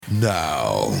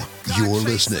Now, you're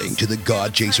listening to the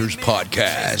God Chasers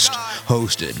podcast,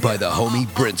 hosted by the homie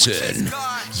Brinson.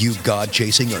 You God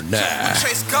chasing or nah? We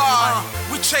chase God,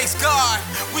 we chase God,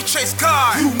 we chase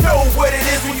God. You know what it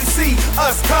is when you see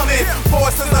us coming.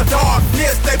 Forces of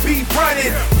darkness, they be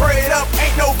running. Pray it up,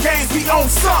 ain't no games, we own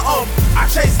something.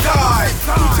 I chase God,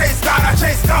 we chase God, I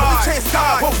chase God, we chase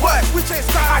God. But what? We chase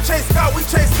God, I chase God, we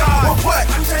chase God. But what?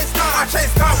 I chase God, I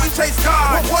chase God, we chase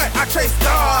God. But what? I chase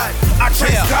God, I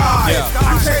chase God,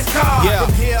 I chase God.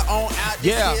 From here on out,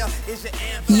 this here is your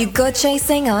anthem. You God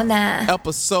chasing or nah?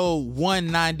 Episode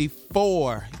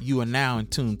 194. You are now in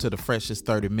tune to the freshest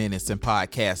 30 minutes in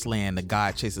podcast land, the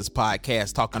God Chasers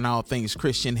podcast, talking all things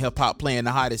Christian hip hop, playing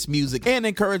the hottest music, and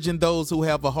encouraging those who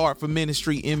have a heart for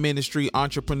ministry, in ministry,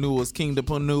 entrepreneurs,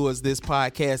 kingdompreneurs. This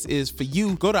podcast is for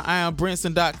you. Go to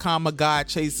IamBrinson.com or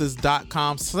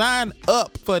GodChasers.com. Sign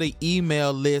up for the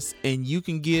email list, and you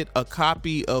can get a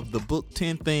copy of the book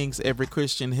 10 Things Every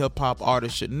Christian Hip Hop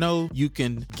Artist Should Know. You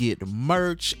can get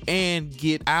merch and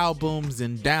get albums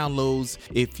and downloads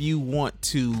if you want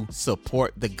to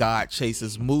support the God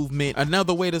Chasers movement.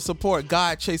 Another way to support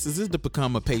God Chasers is to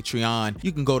become a Patreon.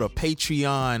 You can go to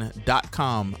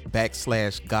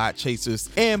patreon.com/God Chasers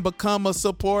and become a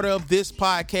supporter of this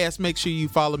podcast. Make sure you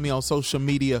follow me on social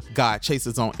media, God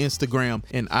Chasers on Instagram,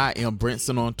 and I am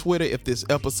Brinson on Twitter. If this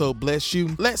episode bless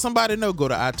you, let somebody know. Go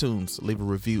to iTunes, leave a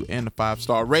review and a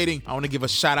 5-star rating. I want to give a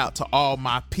shout out to all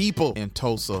my people in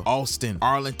Tulsa, Austin,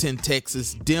 Arlington,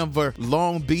 Texas, Denver,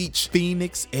 Long Beach,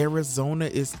 Phoenix, Arizona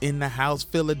is in the house,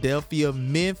 Philadelphia,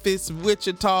 Memphis,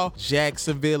 Wichita,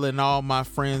 Jacksonville, and all my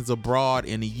friends abroad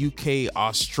in the UK,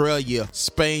 Australia,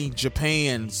 Spain,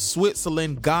 Japan,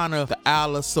 Switzerland, Ghana, the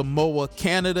Isle of Samoa,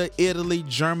 Canada, Italy,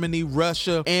 Germany,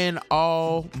 Russia, and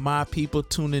all my people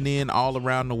tuning in all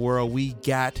around the world. We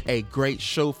got a great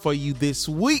show for you this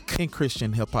week in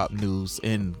Christian hip hop news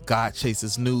and God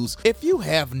Chasers news. If you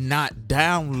have not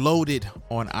downloaded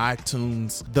on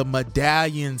iTunes the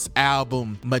Medallions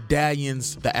album,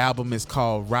 the album is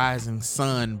called Rising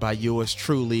Sun by yours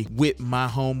truly with my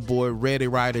homeboy Ready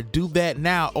Rider. Do that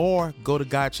now, or go to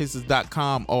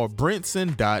godchasers.com or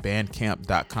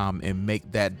brinson.bandcamp.com and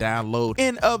make that download.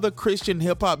 In other Christian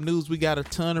hip hop news, we got a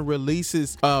ton of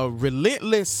releases.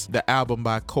 Relentless, the album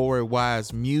by Corey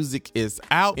Wise Music, is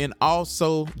out, and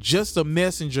also Just a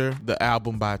Messenger, the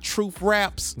album by Truth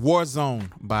Raps. Warzone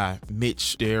by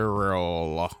Mitch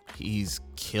Darrell, he's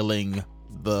killing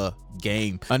the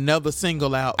game. Another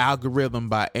single out, Algorithm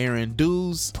by Aaron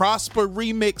Dews. Prosper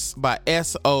remix by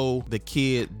S.O. The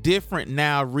Kid. Different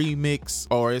Now remix,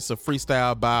 or it's a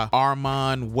freestyle by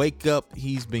Armand. Wake Up,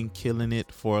 he's been killing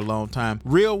it for a long time.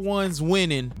 Real Ones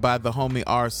Winning by the homie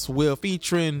R Swift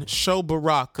featuring Sho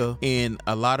Baraka, and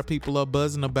a lot of people are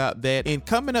buzzing about that. And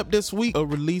coming up this week, a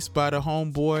release by the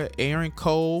homeboy Aaron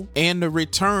Cole, and the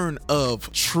return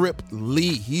of Trip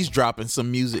Lee. He's dropping some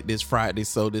music this Friday,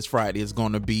 so this Friday is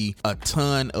going to be a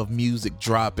ton of music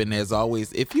dropping. As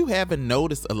always, if you haven't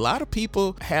noticed, a lot of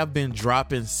people have been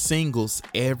dropping singles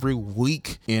every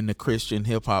week in the Christian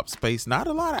hip hop space. Not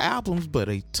a lot of albums, but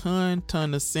a ton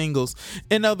of singles.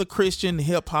 In other Christian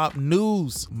hip hop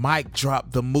news, Mike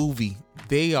dropped the movie.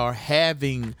 They are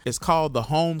having, it's called The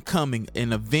Homecoming,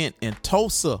 an event in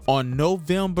Tulsa on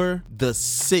November the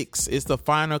 6th. It's the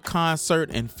final concert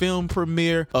and film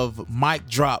premiere of Mic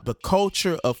Drop, The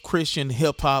Culture of Christian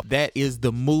Hip Hop. That is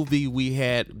the movie. We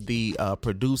had the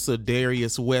producer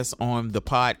Darius West on the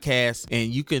podcast,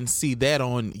 and you can see that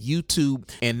on YouTube.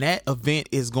 And that event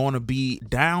is going to be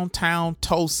downtown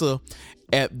Tulsa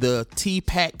at the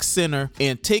TPAC Center,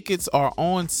 and tickets are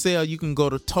on sale. You can go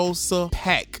to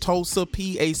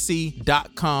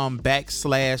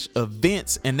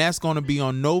TulsaPAC.com/events, and that's going to be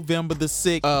on November the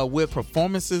 6th with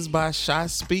performances by Shy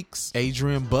Speaks,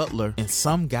 Adrian Butler, and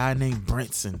some guy named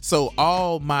Brinson. So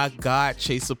all my God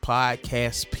Chaser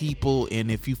podcast people,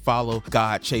 and if you follow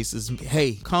God Chasers,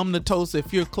 hey, come to Tulsa.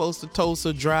 If you're close to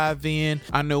Tulsa, drive in.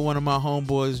 I know one of my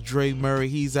homeboys, Dre Murray,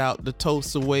 he's out the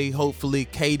Tulsa way. Hopefully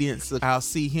Cadence, I'll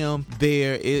see him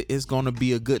there. It is going to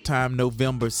be a good time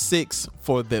November 6th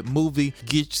for that movie.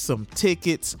 Get some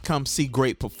tickets, come see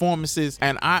great performances,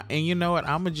 and you know what,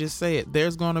 I'm gonna just say it,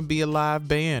 there's gonna be a live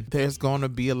band,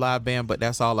 but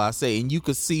that's all I say. And you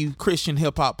could see Christian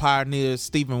hip hop pioneers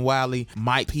Stephen Wiley,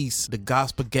 Mike Peace, the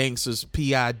Gospel Gangsters,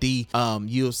 PID.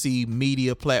 You'll see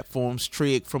media platforms,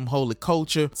 Trig from Holy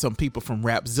Culture, some people from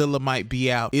Rapzilla might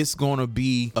be out. It's gonna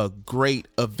be a great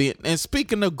event. And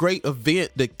speaking of great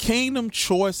event, the Kingdom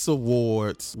Choice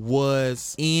Awards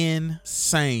was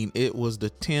insane. It was was the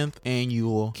 10th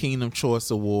annual Kingdom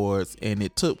Choice Awards, and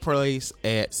it took place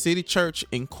at City Church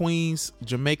in Queens,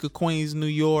 Jamaica, Queens, New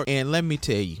York. And let me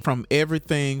tell you, from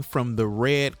everything from the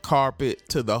red carpet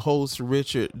to the host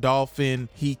Richard Dolphin,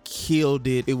 he killed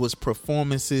it. It was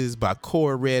performances by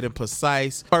Corey Red and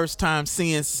Precise. First time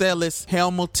seeing Celis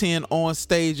Hamilton on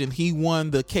stage, and he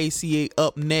won the KCA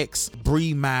Up Next.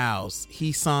 Bree Miles,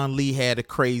 Heeson Lee had a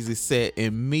crazy set,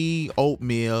 and me,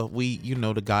 Oatmeal,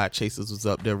 the God Chasers was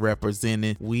up there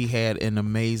representing. We had an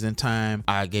amazing time.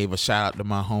 I gave a shout out to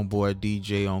my homeboy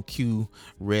DJ on Q,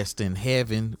 rest in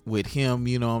heaven with him.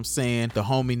 You know what I'm saying? The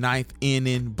homie Ninth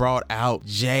Inning brought out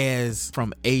Jazz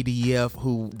from ADF,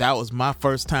 who that was my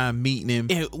first time meeting him.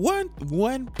 And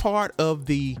one part of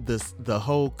the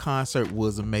whole concert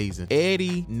was amazing.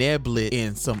 Eddie Neblet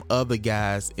and some other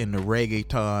guys in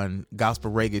the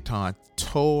gospel reggaeton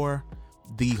tore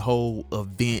the whole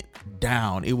event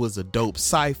down. It was a dope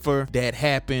cypher that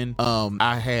happened.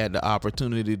 I had the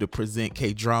opportunity to present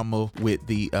K-Drama with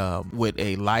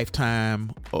a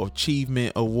Lifetime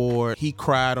Achievement Award. He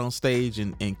cried on stage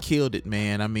and killed it,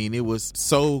 man. I mean, it was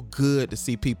so good to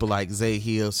see people like Zay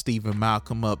Hill, Stephen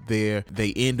Malcolm up there.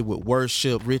 They ended with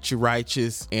worship, Richie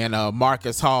Righteous, and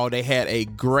Marcus Hall. They had a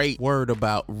great word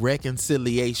about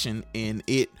reconciliation, and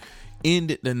it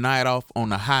ended the night off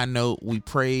on a high note. We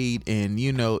prayed, and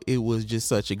it was just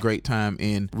such a great time.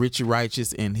 And Richie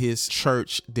Righteous and his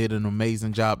church did an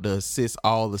amazing job to assist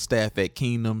all the staff at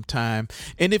Kingdom Time.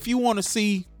 And if you want to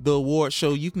see the award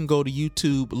show, you can go to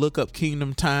YouTube, look up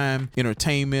Kingdom Time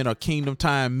Entertainment or Kingdom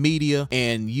Time Media,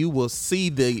 and you will see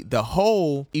the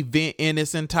whole event in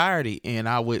its entirety. And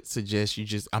I would suggest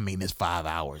it's 5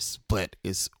 hours, but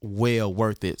it's well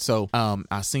worth it. So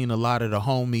I seen a lot of the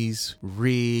homies,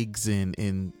 Riggs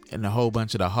and a whole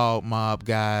bunch of the Hog Mob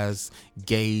guys,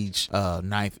 Gage,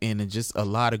 Knife In, and just a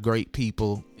lot of great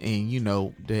people. And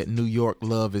that New York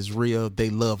love is real.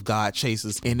 They love God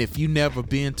Chasers. And if you never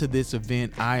been to this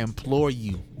event, I implore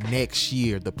you, next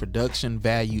year. The production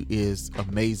value is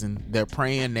amazing. They're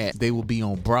praying that they will be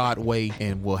on Broadway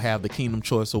and will have the Kingdom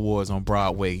Choice Awards on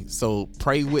Broadway. So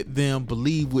pray with them,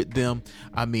 believe with them.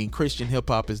 I mean, Christian hip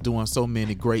hop is doing so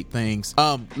many great things.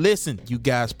 Listen, you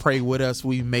guys, pray with us.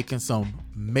 We making some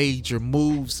major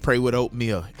moves. Pray with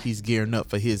Oatmeal. He's gearing up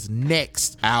for his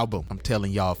next album. I'm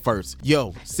telling y'all first.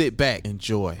 Yo, sit back,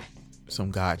 enjoy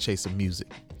some God Chaser music.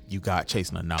 You God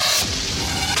chasing or not?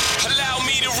 Allow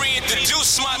me to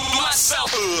reintroduce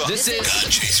myself. This is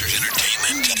God Chasers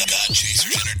Entertainment. God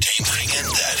Chasers Entertainment. Bringing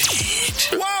that heat.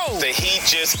 Whoa! The heat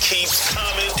just keeps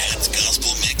coming. That's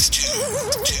Gospel Mix 2.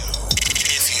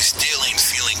 If you still ain't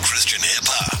feeling Christian hip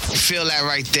hop, feel that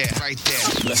right there.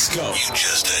 Let's go. you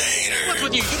just a hater. What's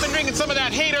with you? You've been drinking some of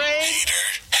that hater, eh?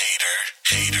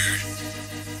 Hater.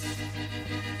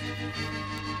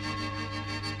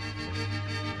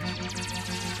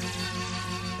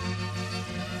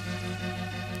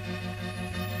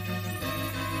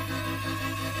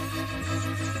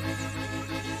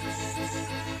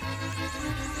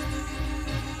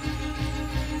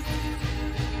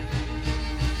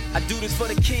 I do this for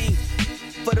the king,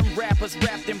 for them rappers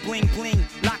wrapped in bling bling,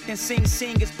 locked in sing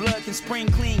as blood can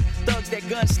spring clean. Thugs that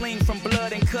gunsling from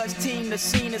blood and cuss team. The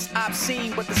scene is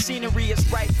obscene, but the scenery is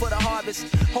ripe for the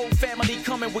harvest. Whole family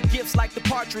coming with gifts like the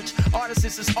partridge.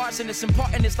 Artists is arsonists,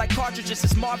 imparting it's like cartridges.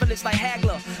 It's marvelous like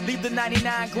Hagler. Leave the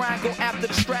 99 grind, go after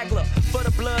the straggler. For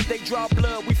the blood, they draw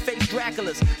blood, we face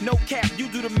Draculas. No cap, you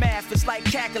do the math, it's like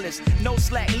calculus. No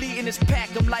slack, Lee in his pack,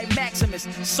 I'm like Maximus.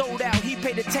 Sold out, he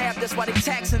paid the tab, that's why they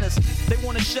taxing us. They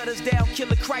wanna shut us down,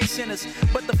 kill a Christ in us.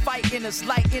 But the fight in us,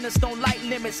 light in us, don't light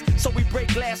limits. So we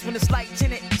break glass when it's like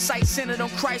tenant. Sight centered on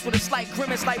Christ with a slight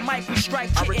grimace like Mike, we strike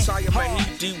I kitten. retire my knee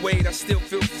D-Wade, I still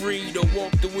feel free to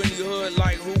walk through any hood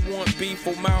like who want beef.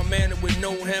 For mild mannered with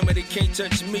no hammer, they can't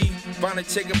touch me. Finally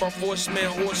taken by force, man,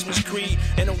 horseman's creed.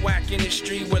 And a whack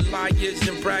industry with liars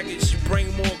and braggarts. You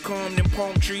bring more calm than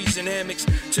palm trees and hammocks.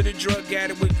 To the drug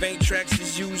addict with vein tracks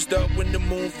is used up. When the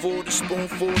moon full, the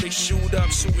spoonful, they shoot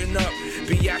up, suiting up.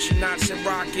 Be astronauts and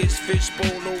rockets,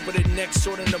 fishbowl over the neck,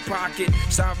 sword in the pocket.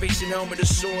 Salvation helmet, the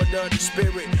sword of the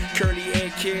spirit. Curly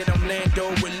head kid, I'm Lando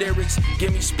with lyrics.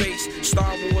 Give me space,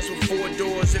 Star Wars with 4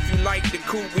 doors. If you like the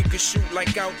coupe, we could shoot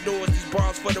like outdoors. These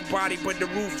bars for the body, but the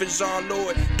roof is our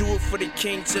Lord. Do it for the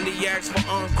king till he asks for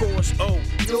encores. Oh,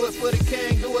 do it for the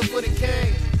king, do it for the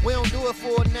king. We don't do it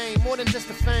for a name, more than just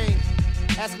a fame.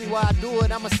 Ask me why I do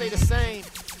it, I'ma say the same.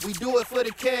 We do it for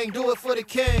the king, do it for the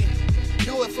king.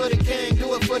 Do it for the king,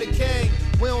 do it for the king.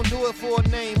 We don't do it for a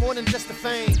name, more than just a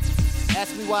fame.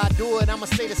 Ask me why I do it, I'ma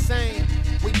say the same.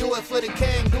 We do it for the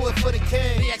king, do it for the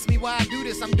king. They ask me why I do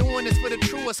this, I'm doing this for the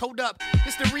true us. Hold up,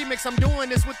 this the remix. I'm doing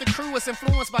this with the crew. It's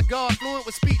influenced by God, fluent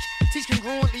with speech. Teach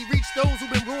congruently, reach those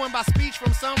who've been ruined by speech.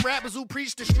 From some rappers who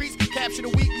preach the streets, capture the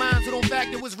weak minds who don't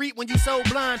fact it was reap when you so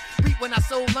blind. Reap when I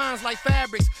sold lines like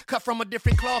fabrics, cut from a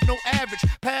different cloth, no average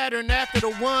pattern. After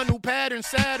the one who patterned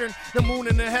Saturn, the moon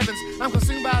and the heavens. I'm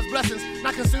consumed by his blessings,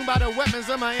 not consumed by the weapons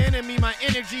of my enemy. My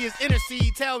energy is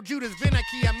intercede. Tell Judas, been a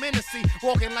key, I'm menacing.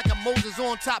 Walking like a Moses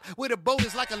on top, with a boat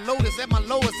is like a lotus. At my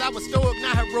lowest, I was stoic,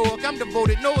 not heroic. I'm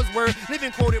devoted, know his word,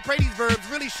 living quoted. Pray these verbs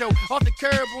really show. Off the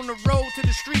curb on the road to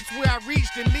the streets where I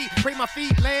reached and lead. Pray my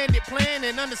feet landed, plan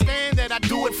and understand that I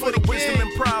do it for the wisdom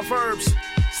and proverbs.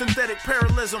 Synthetic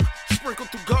parallelism, sprinkled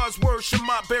through God's word.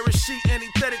 Shema Bereshit,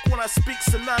 antithetic when I speak,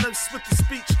 synonymous with the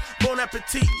speech. Bon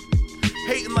appetit.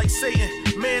 Hating like Satan,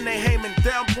 man they Haman,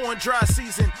 downpouring dry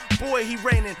season, boy he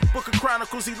raining, Book of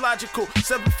Chronicles illogical,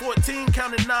 7:14,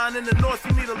 counting 9 in the north,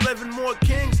 you need 11 more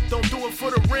kings, don't do it for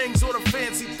the rings or the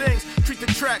fancy things, treat the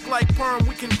track like perm,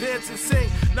 we can dance and sing,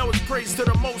 now it's praise to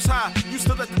the most high, used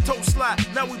to let the toast slide,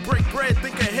 now we break bread,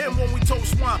 think of him when we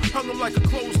toast wine, hung him like a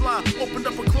clothesline, opened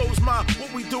up a closed mind,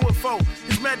 what we do it for,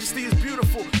 his majesty is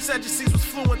beautiful, Sadducees was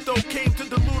fluent though, came to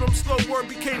delude him, slow word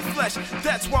became flesh,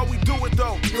 that's why we do it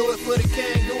though. Do it for the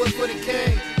king, do it for the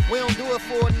king. We don't do it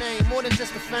for a name, more than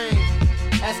just the fame.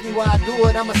 Ask me why I do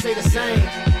it, I'ma say the same.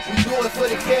 We do it for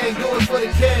the king, do it for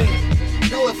the king.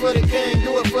 Do it for the king,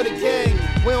 do it for the king.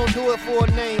 We don't do it for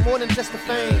a name, more than just the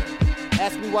fame.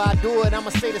 Ask me why I do it, I'ma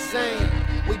say the same.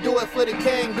 We do it for the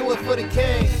king, do it for the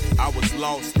king. I was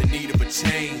lost in need of a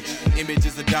change.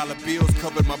 Images of dollar bills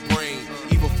covered my brain.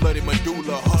 Evil flooded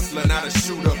medulla, hustler, not a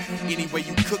shooter. Any way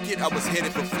you cook it, I was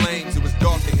headed for flames. It was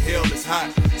dark and hell is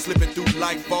hot. Slipping through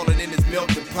light, falling in this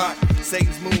melting pot.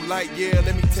 Satan's moonlight, yeah,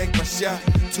 let me take my shot.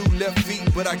 2 left feet,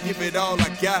 but I give it all I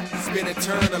got. Spin and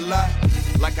turn a lot.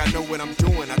 Like I know what I'm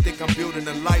doing. I think I'm building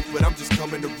a life, but I'm just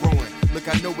coming to ruin. Look,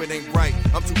 I know it ain't right.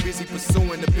 I'm too busy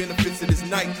pursuing the benefits of this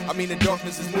night. I mean, the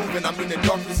darkness is moving. I mean, the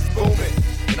darkness is booming.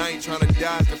 And I ain't trying to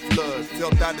dodge the flood.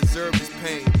 Felt I deserved this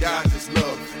pain. Dodge this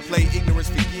love. Played ignorance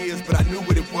for years, but I knew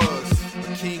what it was.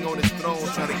 A king on his throne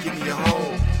trying to give me a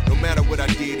home. No matter what I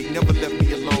did, he never left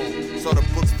me alone. Saw the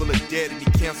books full of debt and he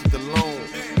canceled the loan.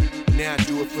 Now I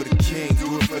do it for the king,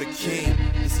 do it for the king.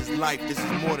 This is life, this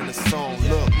is more than a song.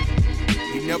 Look,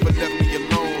 he never left me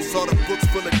alone. Saw the books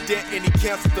full of debt and he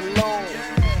canceled the loan.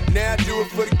 Now I do it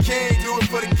for the king, do it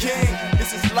for the king.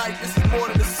 This is life, this is more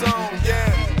than a song,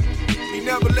 yeah. He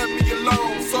never left me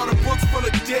alone. Saw the books full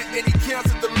of debt and he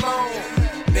canceled the loan.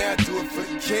 Now I do it for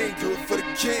the king, do it for the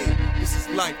king. This is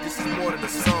life, this is more than a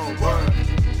song, word.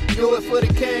 Do it for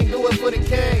the king, do it for the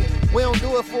king. We don't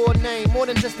do it for a name, more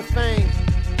than just the fame.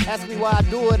 Ask me why I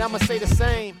do it, I'ma say the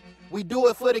same. We do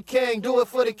it for the king, do it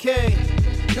for the king.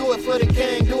 Do it for the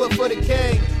king, do it for the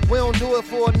king. We don't do it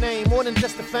for a name, more than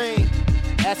just the fame.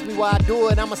 Ask me why I do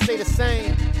it, I'ma say the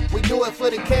same. We do it for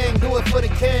the king, do it for the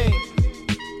king.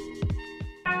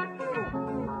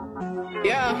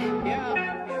 Yeah,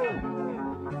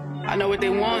 I know what they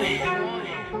want.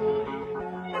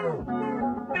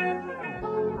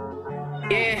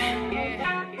 Yeah,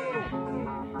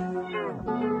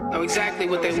 know exactly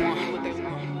what they want.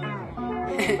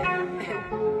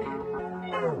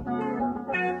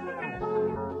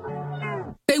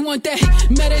 They want that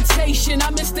meditation. I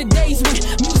miss the days when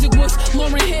music was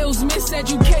Lauryn Hill's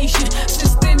miseducation.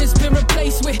 Since then it's been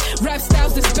replaced with rap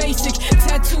styles that's basic.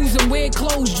 Tattoos and weird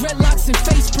clothes, dreadlocks and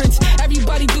face prints.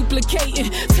 Everybody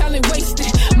duplicating, talent wasted.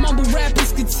 Mumble rap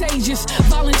is contagious.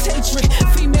 Violence, hatred,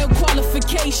 female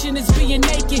qualification is being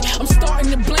naked. I'm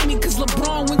starting to blame it cause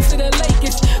LeBron went to the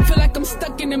Lakers. Feel like I'm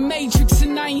stuck in the Matrix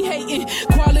and I ain't hating.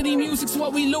 Quality music's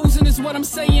what we losing is what I'm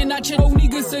saying. Not your old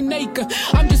niggas a naked.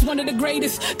 I'm just one of the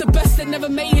greatest. The best that never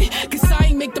made it. Cause I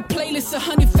ain't make the playlist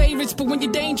 100 favorites. But when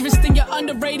you're dangerous, then you're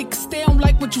underrated. Cause they don't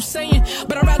like what you're saying.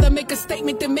 But I'd rather make a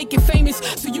statement than make it famous.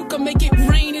 So you can make it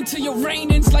rain until your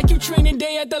raining's like you training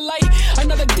day at the light.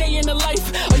 Another day in the life.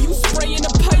 Are you spraying a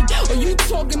pipe? Or you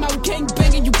talking about gang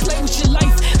banging? You play with your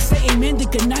life. Say amen to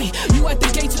good night. You at the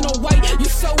gates in all white. You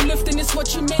so lifting, it's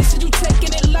what you meant. So you taking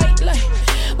it light.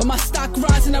 But my stock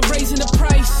rising, I'm raising the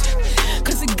price.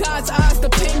 Cause in God's eyes, the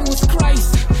payment was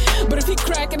Christ. But if he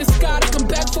cracking the sky to come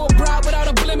back for a bride without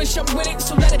a blemish, I'm with it,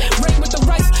 so let it rain with the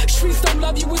rice. Streets don't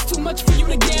love you, it's too much for you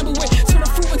to gamble with. Turn a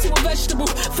fruit into a vegetable,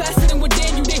 faster than what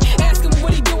Daniel did. Ask him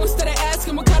what he do instead of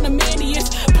asking what kind of man he is.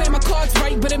 Play my cards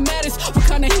right, but it matters what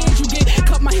kind of hand you get.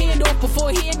 Cut my hand off before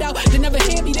a handout, they never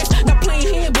hand me this. Not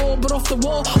playing handball, but off the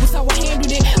wall was how I handled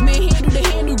it. Man, handle the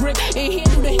handle grip, and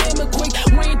handle the hammer quick.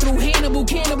 Ran through Hannibal,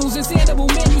 cannibals, and Sandoval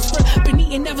manuscript. been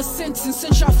eating ever since. And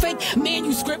since y'all fake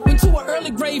manuscript went to an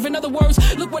early grave. In other words,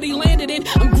 look what he landed in.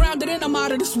 I'm grounded and I'm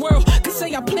out of this world. Could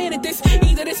say I planted this.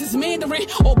 Either this is Mandarin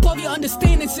or above your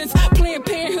understanding, since Planned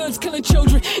Parenthood's killing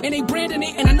children and they branding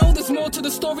it. And I know there's more to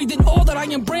the story than all that I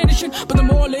am brandishing. But the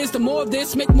moral is, the more of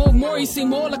this, make more of Maury seem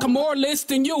more like a moralist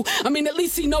than you. I mean, at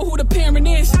least he know who the parent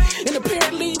is. And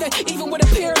apparently that even with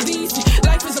a pair of these,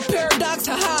 life is a paradox,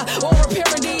 haha, or a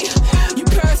parody. You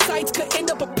parasites could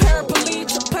end up a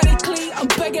paraplegic. Panically, I'm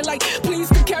begging like, please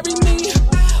to carry me.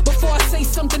 Before I say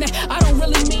something that I don't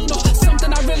really mean, or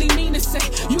something I really mean to say,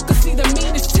 you can see the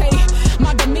meanest take.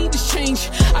 My demeanor's change.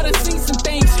 I done seen some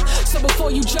things. So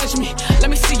before you judge me, let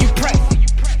me see you pray.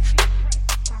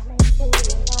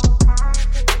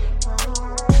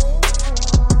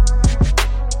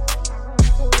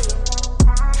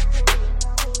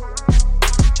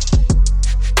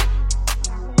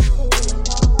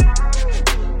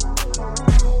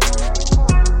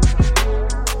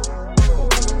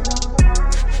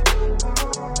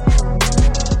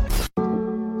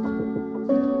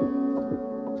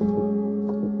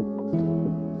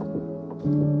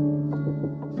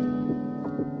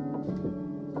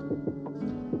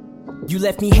 You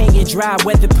left me hanging dry,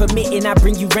 weather permitting. I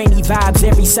bring you rainy vibes,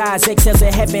 every size. Exhales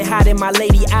of heaven, hide in my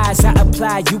lady eyes. I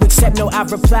apply, you accept, no, I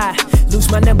reply. Lose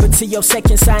my number to your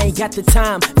seconds, I ain't got the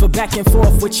time for back and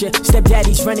forth with you.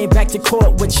 Stepdaddy's running back to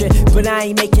court with you, but I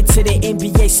ain't make it to the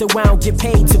NBA, so I don't get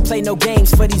paid to play no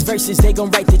games. For these verses, they gon'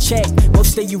 write the check.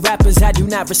 Most of you rappers I do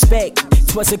not respect.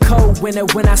 'Twas a cold winter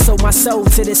when I sold my soul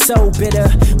to the soul bitter.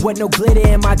 Wasn't no glitter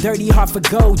in my dirty heart for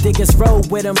gold diggers. Roll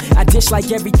with them, I dish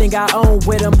like everything I own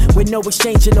with them. With no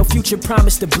exchange and no future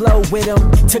promise to blow with them.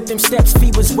 Took them steps,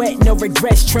 feet was wet, no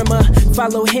regrets, trimmer.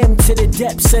 Follow him to the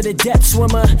depths of the depth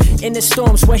swimmer. In the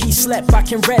storms where he slept, I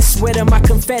can rest with him. I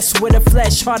confess with a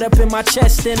flesh, heart up in my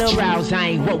chest in him. Trials, I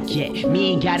ain't woke yet,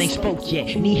 me and God ain't spoke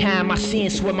yet. Knee high in my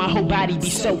sins where my whole body be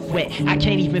soaked wet. I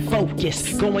can't even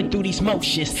focus, going through these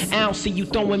motions. I don't see you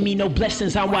throwing me no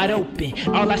blessings, I'm wide open.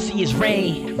 All I see is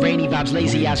rain. Rainy vibes,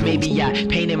 lazy eyes, maybe I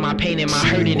painting my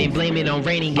hurting and blame it on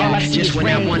raining God. Just when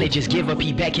I wanna just give up,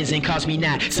 he beckons and calls me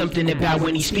not. Something about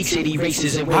when he speaks it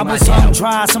erases away my doubt. I was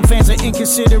dry, some fans are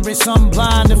inconsiderate, some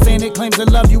blind. The fan that claims to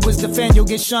love you is the fan you'll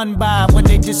get shunned by when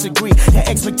they disagree. Their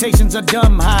expectations are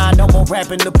dumb high. No more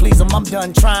rapping to please them, I'm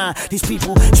done trying. These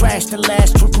people trash the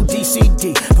last triple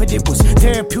DCD, but it was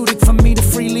therapeutic for me to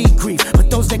freely grieve. But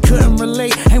those that couldn't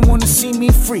relate and wanna see me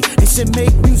free, they said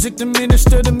make music to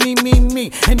minister to me.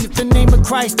 And if the name of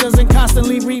Christ doesn't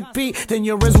constantly repeat, then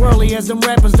you're as worldly as them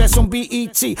rappers that's on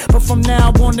BET. But from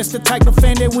now on, that's the type of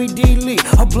fan that we delete.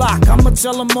 A block, I'ma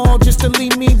tell them all just to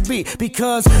leave me be.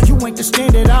 Because you ain't the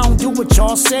standard, I don't do what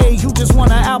y'all say. You just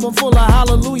want an album full of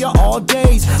hallelujah all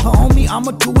days. But homie,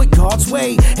 I'ma do it God's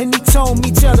way. And he told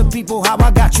me, tell the people how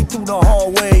I got you through the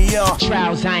hallway, yeah.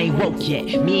 Trials, I ain't woke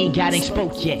yet, me and God ain't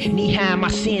spoke yet. Knee high in my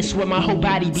sins where my whole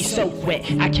body be soaked wet.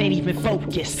 I can't even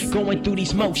focus, going through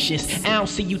these motions. I don't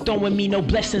see you throwing me no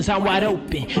blessings, I'm wide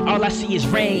open. All I see is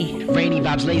rain. Rainy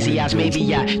vibes, lazy eyes,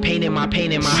 maybe I painting my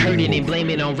hurting and blame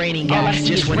it on raining God.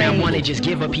 Just when rain. I wanna just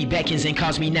give up, he beckons and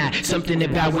calls me not. Something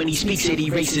about when he speaks it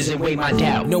erases away my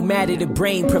doubt. No matter the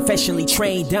brain, professionally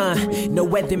trained, no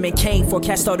weatherman came,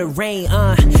 forecast all the rain,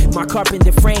 My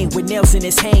carpenter frame with nails in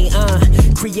his hand,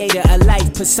 Creator of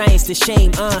life, put science to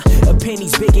shame, A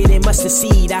penny's bigger than mustard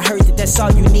seed. I heard that that's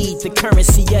all you need, the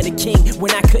currency of the king.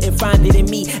 When I couldn't find it in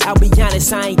me, I'll be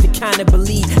honest, I ain't the kind of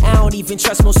believe. I don't even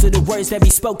trust most of the words that be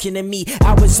spoken to me.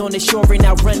 I was on the shore and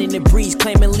out running the breeze,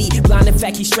 claiming lead. Blind the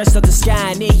fact he stretched up the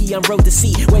sky and then he unrolled the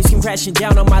sea. Waves came crashing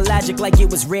down on my logic like it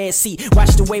was Red Sea.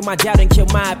 Watched away my doubt and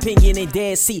killed my opinion in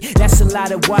Dead Sea. That's a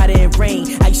lot of water and rain.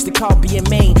 I used to call being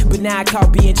Maine, but now I call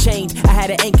being chained. I had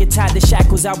an anchor tied to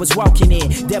shackles I was walking in.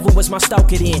 Devil was my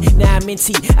stalker then. Now I'm in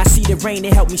tea. I see the rain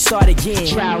that helped me start again.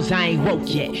 Trials, I ain't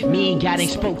woke yet. Me and God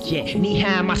ain't spoke yet. Knee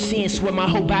high in my sins where my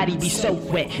whole body be soaked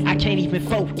wet. I can't even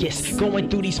focus, going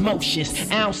through these motions.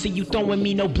 I don't see you throwing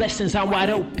me no blessings, I'm wide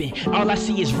open. All I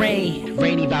see is rain.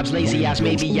 Rainy vibes, lazy eyes,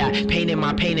 maybe I painting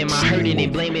my hurting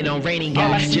and blame it on raining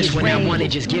God. Just when I wanna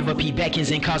just give up, he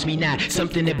beckons and calls me not.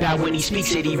 Something about when he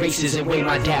speaks it erases away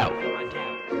my doubt.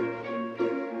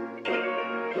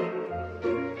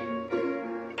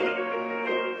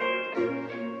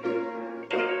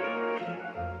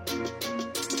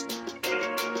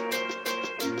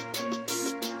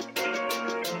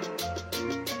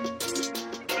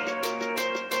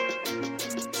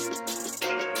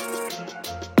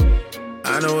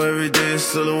 I know every day is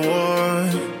still a war.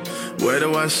 Where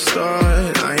do I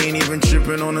start? I ain't even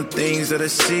tripping on the things that I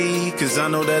see, cause I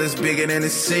know that it's bigger than it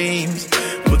seems.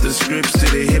 Put Put the scripts to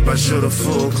the hip, I show the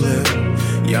full clip.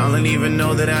 Y'all don't even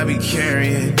know that I be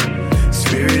carrying.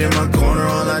 Spirit in my corner,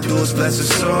 all I do is bless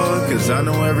his sword. Cause I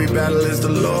know every battle is the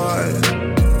Lord.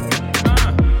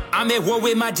 I'm at war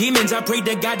with my demons. I pray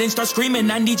to God and start screaming.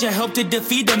 I need your help to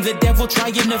defeat them. The devil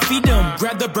trying to feed them.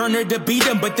 Grab the burner to beat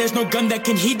them, but there's no gun that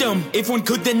can heat them. If one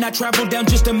could, then I travel down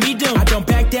just to meet them. I don't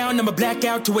back down, I'm a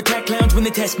blackout to attack clowns when they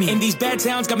test me. And these bad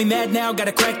sounds got me mad now.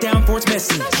 Gotta crack down for it's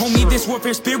messy. Homie, this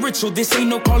warfare spiritual. This ain't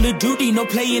no Call of Duty. No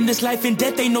play in this life and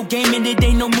death. Ain't no game and it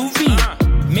ain't no movie.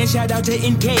 Man, shout out to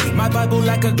NK, my Bible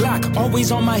like a Glock.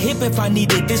 Always on my hip if I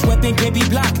need it, this weapon can't be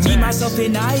blocked. Me, myself,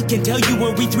 and I can tell you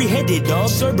where we three-headed, dog.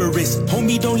 Cerberus,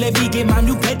 homie, don't let me get my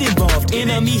new pet involved.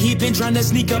 Enemy, he been trying to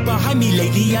sneak up behind me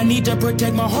lately. I need to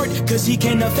protect my heart, cause he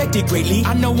can affect it greatly.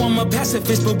 I know I'm a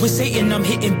pacifist, but with Satan, I'm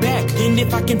hitting back. And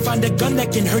if I can find a gun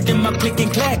that can hurt him, I click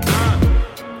and clack.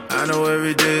 I know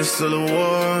every day is still a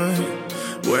war.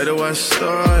 Where do I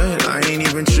start? I ain't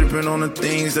even tripping on the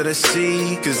things that I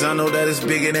see, cause I know that it's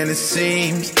bigger than it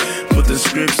seems. Put the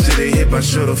scripts to the hip, I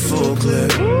show the full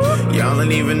clip. Y'all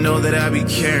don't even know that I be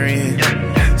carrying.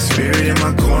 Spirit in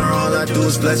my corner, all I do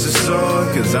is bless his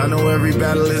sword. Cause I know every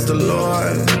battle is the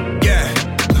Lord. Yeah.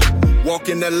 Walk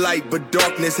in the light, but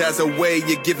darkness has a way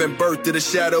of giving birth to the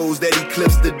shadows that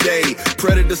eclipse the day.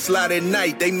 Predators slide at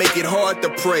night, they make it hard to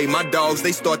pray. My dogs,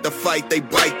 they start to fight, they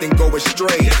bite, then go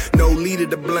astray. No leader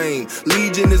to blame.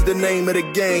 Legion is the name of the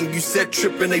gang. You set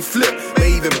trip and they flip,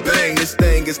 they even bang. This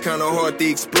thing is kinda hard to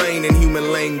explain in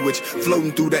human language.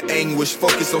 Floating through the anguish,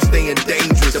 focus on staying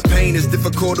dangerous. The pain is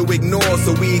difficult to ignore,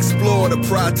 so we explore the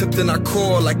pride tucked in our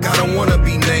core. Like I don't wanna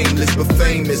be nameless, but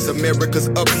famous. America's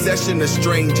obsession of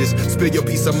strangers. Spill your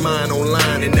peace of mind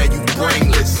online and now you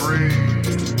brainless.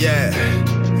 Yeah,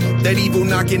 that evil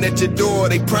knocking at your door,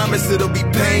 they promise it'll be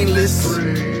painless.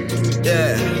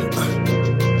 Yeah,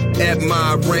 at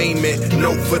my arraignment,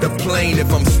 note for the plane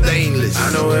if I'm stainless.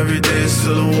 I know every day is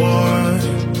still a war.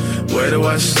 Where do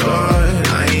I start?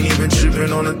 I ain't even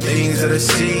tripping on the things that I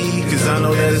see, cause I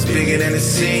know that it's bigger than it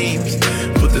seems.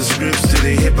 Put the scripts to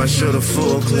the hip, I show the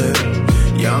full clip.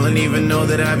 Y'all don't even know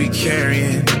that I be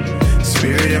carrying.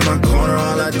 Spirit in my corner,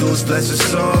 all I do is bless his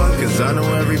sword. Cause I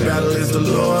know every battle is the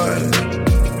Lord.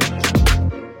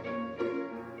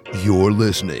 You're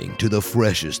listening to the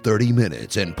freshest 30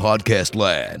 minutes in podcast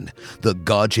land. The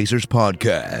God Chasers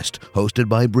Podcast, hosted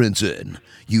by Brinson.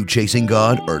 You chasing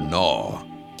God or nah?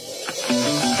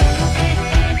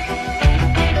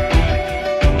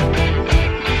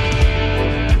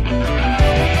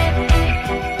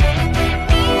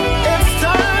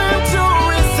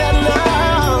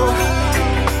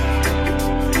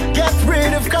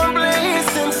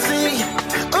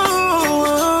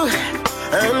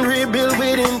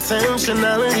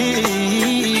 Intentionality.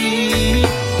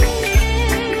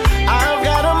 I've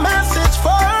got a message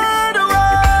for the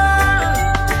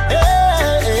world.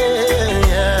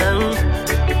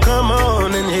 Yeah. Come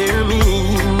on and hear me.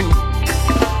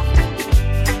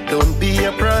 Don't be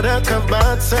a product of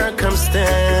bad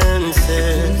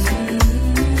circumstances.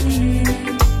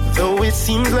 Though it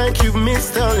seems like you've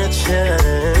missed all your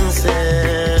chances.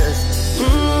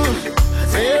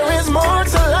 There is more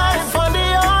to life on the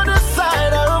other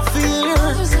side of fear.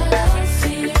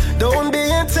 Don't be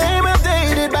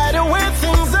intimidated by the way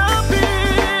things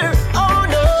appear. Oh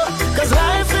no, cause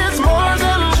life is more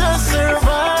than just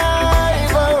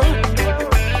survival.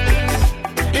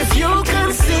 If you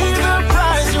can see the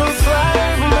prize, you'll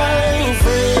thrive, my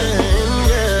friend.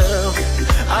 Yeah,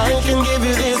 I can give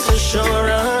you this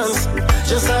assurance.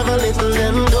 Just have a little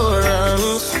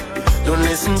endurance. Don't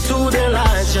listen to their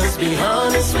lies, just be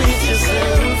honest with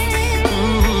yourself.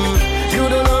 You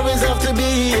don't always have to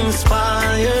be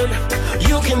inspired.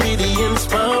 You can be the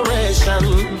inspiration.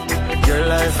 Your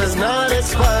life has not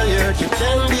expired. You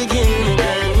can begin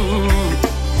again.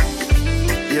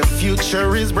 Your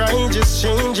future is bright, just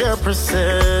change your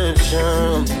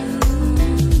perception.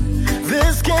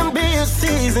 This can be a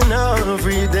season of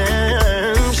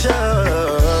redemption.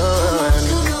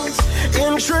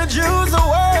 Introduce the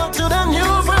world to the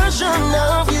new version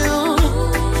of you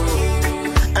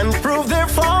and prove their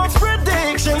false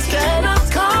predictions cannot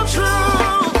come true.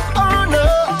 Oh no,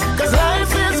 cause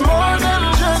life is more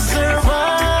than just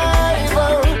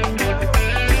survival.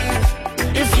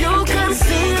 If you can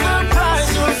see the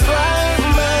prize, you'll thrive,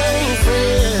 my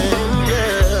friend.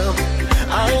 Yeah,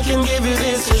 I can give you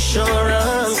this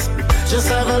assurance. Just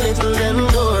have a little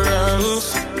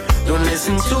endurance. Don't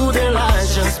listen to their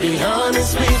lies, just be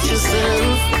honest with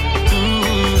yourself.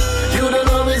 You don't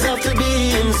always have to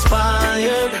be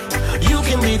inspired. You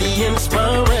can be the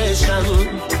inspiration.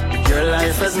 Your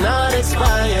life has not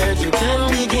expired. You can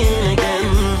begin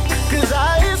again. Cause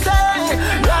I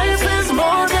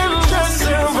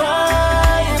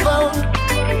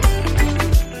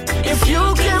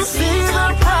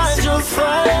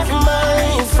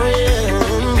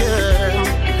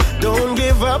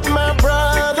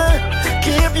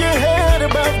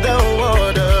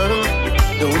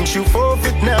don't you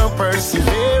forfeit now.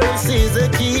 Perseverance is the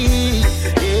key.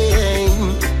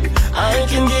 I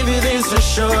can give you this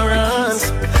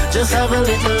assurance. Just have a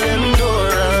little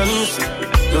endurance.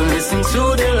 Don't listen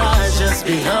to the lies, just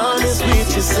be honest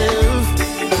with yourself.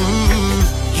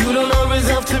 You don't always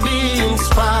have to be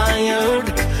inspired.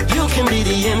 You can be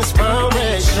the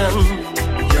inspiration.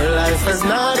 Your life has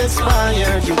not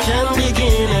expired. You can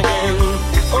begin again.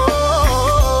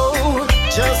 Oh,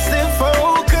 just stay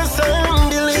focused and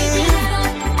believe.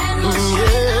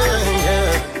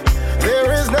 Yeah.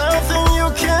 There is nothing you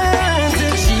can't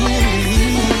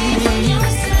achieve.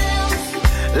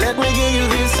 Let me give you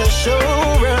this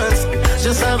assurance.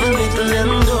 Just have a little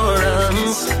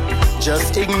endurance.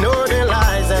 Just ignore the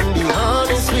lies and be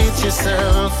honest with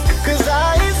yourself. 'Cause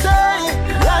I say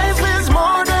life is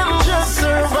more than just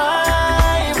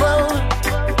survival.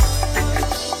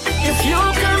 If you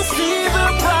can see the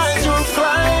prize, you'll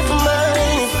thrive,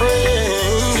 my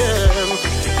friend.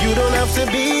 Yeah. You don't have to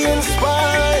be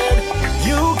inspired.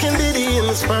 You can be the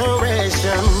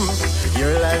inspiration.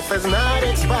 Your life has not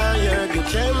expired. You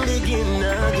can begin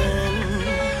again.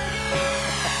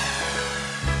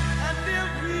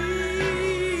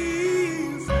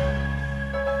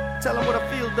 Tell them what I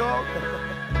feel, dog.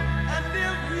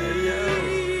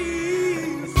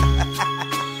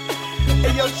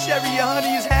 Hey, yo, Sherry, your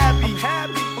honey is happy. I'm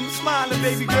happy. I'm smiling,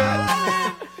 baby girl.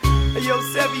 Hey, yo,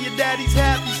 Sevy, your daddy's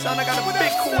happy, son. I got a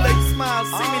big Kool-Aid smile.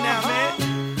 See me now, man.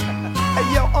 Hey,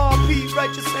 yo, RP,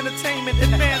 Righteous Entertainment,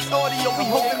 Advanced Audio, we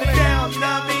holding it down, you know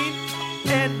what I mean?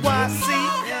 NYC,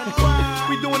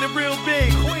 we doing it real big.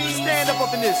 Stand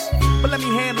up in this, but let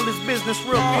me handle this business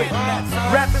real quick.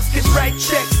 Rappers can write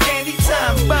checks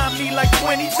anytime, buy me like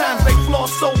 20 times. They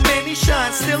floss so many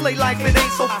shines, still they life it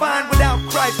ain't so fine without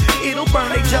Christ. It'll burn,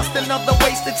 they just another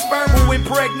wasted sperm who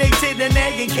impregnated an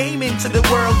egg and came into the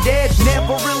world dead.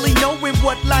 Never really knowing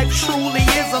what life truly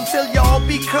is until y'all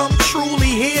become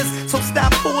truly his. So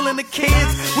stop fooling the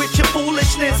kids with your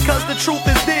foolishness, 'cause the truth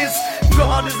is this: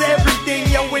 God is everything,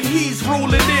 yo, and he's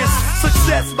ruling this.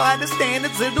 Success by the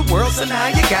standards of the world, so now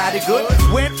you got it good.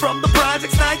 Went from the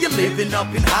projects, now you're living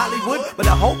up in Hollywood. But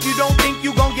I hope you don't think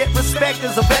you gon' get respect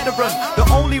as a veteran. The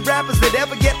only rappers that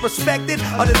ever get respected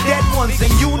are the dead ones,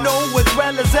 and you know as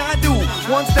well as I do.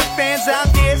 Once the fans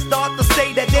out there start to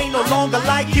say that they no longer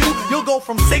like you, you'll go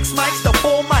from 6 mics to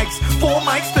 4 mics, 4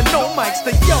 mics to no mics,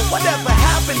 to yo, whatever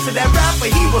happened to that rapper?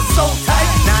 He was so tight.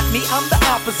 Not me, I'm the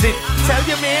opposite. Tell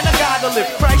your man I gotta live.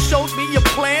 Christ showed me a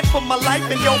plan for my life,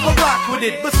 and yo, I rock with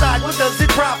it. Besides, what does it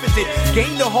profit it?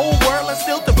 Gain the whole world and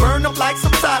still to burn up like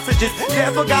some sausages.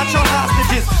 Devil got your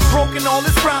hostages, broken all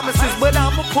his promises, but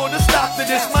I'ma put a stop to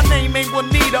this. My name ain't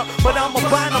Juanita, but I'ma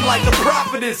bind him like a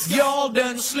prophetess. Y'all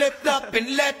done slipped up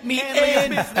and let me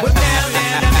in, but now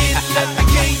that I'm in, let the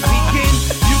game begin.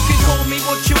 You can call me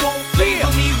what you want,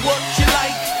 label me what you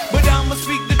like, but I'ma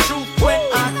speak the truth when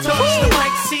I touch the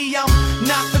mic. See, I'm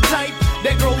not the type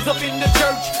that grows up in the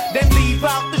church, then leave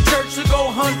out the church to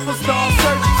go hunt for star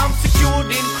search. I'm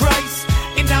secured in Christ,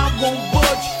 and I won't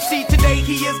budge. See, today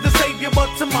he is the savior, but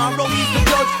tomorrow he's the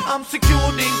judge. I'm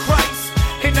secured in Christ,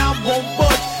 and I won't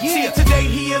budge. See, today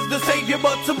he is the savior,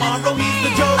 but tomorrow he's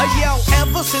the judge. Yo,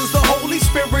 ever since the Holy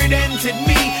Spirit entered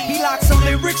me, he locked some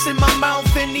lyrics in my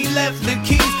mouth and he left the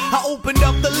keys. I opened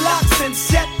up the locks and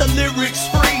set the lyrics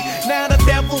free. Now the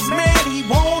devil's mad, he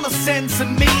wanna censor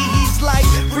me. He's like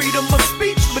freedom of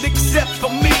speech, but except for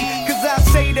me, 'cause I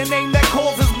say the name that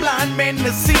causes blind men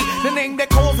to see, the name that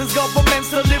causes governments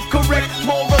to live correct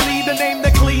morally, the name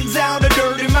that cleans out a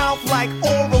dirty mouth like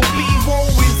Oral-B. Woe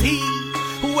is he,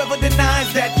 whoever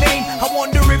denies that name. I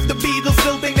wonder if the Beatles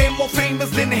still think they're more famous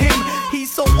than him.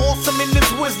 He's so awesome in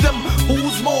his wisdom.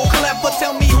 Who's more clever?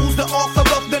 Tell me who's the author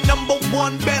of the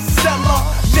 #1 bestseller?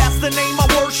 That's the name I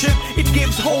worship. It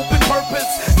gives hope and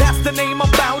purpose. That's the name I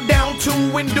bow down to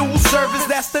and do service.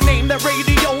 That's the name that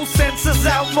radio censors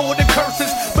out more than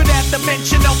curses. But at the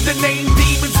mention of the name,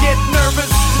 demons get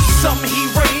nervous. Some he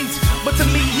reigns, but to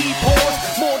me he pours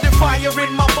more than fire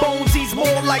in my bones. He's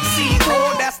more like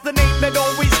C4. That's the name that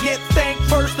always gets thanked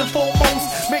first and foremost.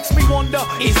 Makes me wonder,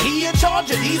 is he in charge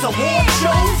of these award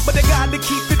shows? But I gotta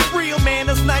keep it real, man,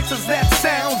 as nice as that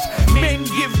sounds. Men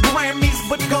give Grammys,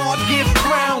 but God gives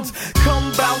crowns.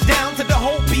 Come bow down to the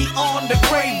hope beyond the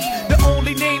grave, the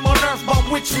only name on earth by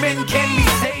which men can be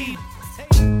saved.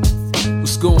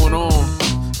 What's going on?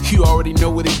 You already know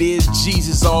what it is.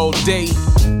 Jesus all day,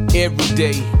 every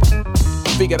day.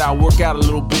 Figured I'd work out a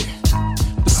little bit.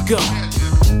 Let's go.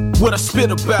 What I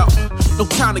spit about, no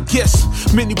time to guess.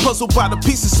 Many puzzled by the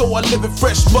pieces, so I live it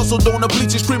fresh. Muzzled on the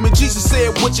bleachers, screaming Jesus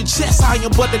said with your chest. I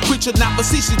am but a creature, not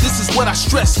facetious, this is what I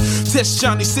stress. Test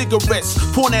Johnny cigarettes,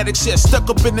 porn addict chest. Stuck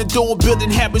up in the door,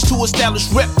 building habits to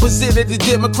establish represented the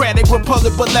Democratic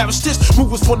Republic, but lavish this.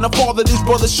 Movers from the father, these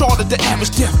brothers shorter the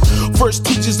average death. First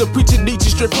teachers of preaching Nietzsche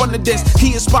straight from the desk.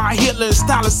 He inspired Hitler and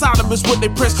Stalin, Sodom is what they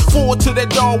press forward to that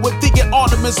door with thinking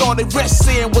ornaments on their rest.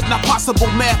 Saying was not possible,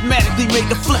 mathematically made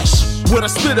the flesh. When I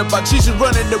spit about Jesus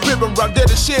running the river, I'm dead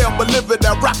to share, I'm a living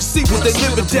out. Rock see what they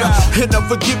living down. And I'm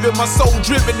forgiving my soul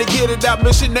driven to get it out.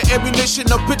 Mission to ammunition,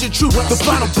 I'm pitching truth. The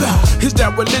final bout is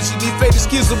that religion, these faded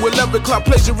schism with love and cloud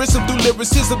plagiarism through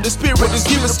lyricism. The spirit is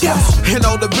giving scouts. And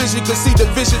all the vision can see the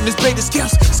vision is beta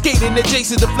scouts. Skating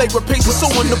adjacent, the flavor pace is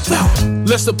so in the bout.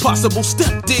 Less impossible,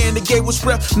 stepped in, the gate was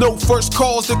rep. No first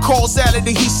cause, the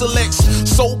causality he selects.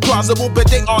 So plausible, but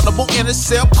they audible.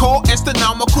 Intercept, call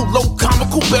astronomical, low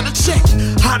comical, better check.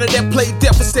 How did that play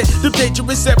deficit? The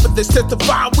dangerous evidence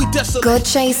testify we desolate.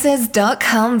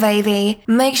 GodChasers.com, baby.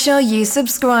 Make sure you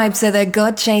subscribe to the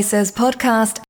God Chasers podcast